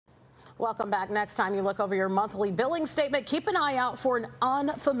Welcome back. Next time you look over your monthly billing statement, keep an eye out for an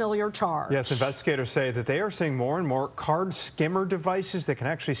unfamiliar charge. Yes, investigators say that they are seeing more and more card skimmer devices that can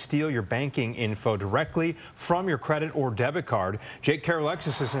actually steal your banking info directly from your credit or debit card. Jake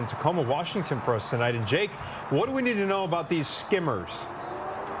Carolexis is in Tacoma, Washington for us tonight. And Jake, what do we need to know about these skimmers?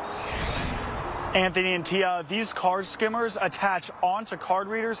 Anthony and Tia, these card skimmers attach onto card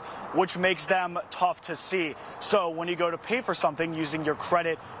readers, which makes them tough to see. So when you go to pay for something using your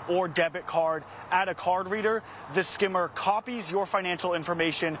credit or debit card at a card reader, the skimmer copies your financial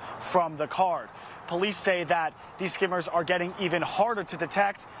information from the card. Police say that these skimmers are getting even harder to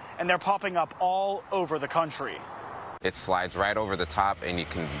detect, and they're popping up all over the country. It slides right over the top, and you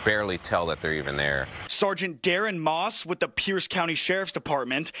can barely tell that they're even there. Sergeant Darren Moss with the Pierce County Sheriff's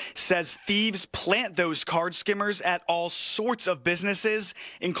Department says thieves plant those card skimmers at all sorts of businesses,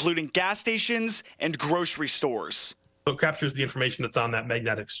 including gas stations and grocery stores. So it captures the information that's on that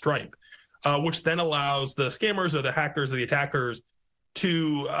magnetic stripe, which then allows the scammers or the hackers or the attackers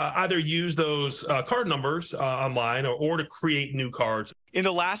to either use those card numbers online or to create new cards. In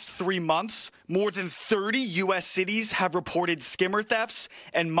the last 3 months, more than 30 U.S. cities have reported skimmer thefts,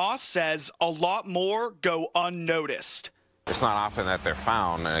 and Moss says a lot more go unnoticed. It's not often that they're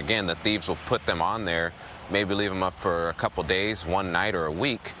found, and again, the thieves will put them on there, maybe leave them up for a couple days, one night or a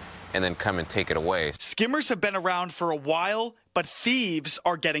week, and then come and take it away. Skimmers have been around for a while, but thieves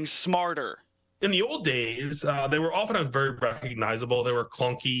are getting smarter. In the old days, they were oftentimes very recognizable. They were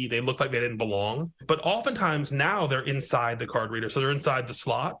clunky. They looked like they didn't belong. But oftentimes now they're inside the card reader. So they're inside the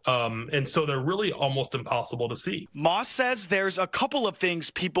slot. And so they're really almost impossible to see. Moss says there's a couple of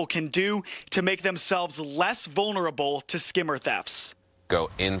things people can do to make themselves less vulnerable to skimmer thefts. Go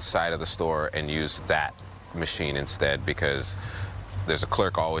inside of the store and use that machine instead, because there's a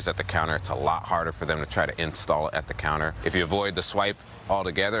clerk always at the counter. It's a lot harder for them to try to install it at the counter. If you avoid the swipe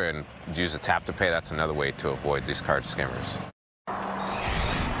altogether and use a tap to pay, that's another way to avoid these card skimmers.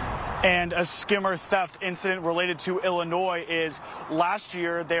 And a skimmer theft incident related to Illinois is last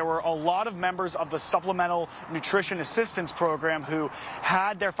year there were a lot of members of the Supplemental Nutrition Assistance Program who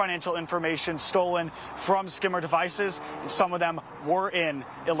had their financial information stolen from skimmer devices, and some of them were in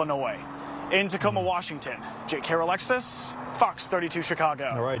Illinois. In Tacoma, Washington, Jake Carolexis, Fox 32 Chicago.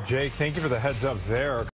 All right, Jake, thank you for the heads up there.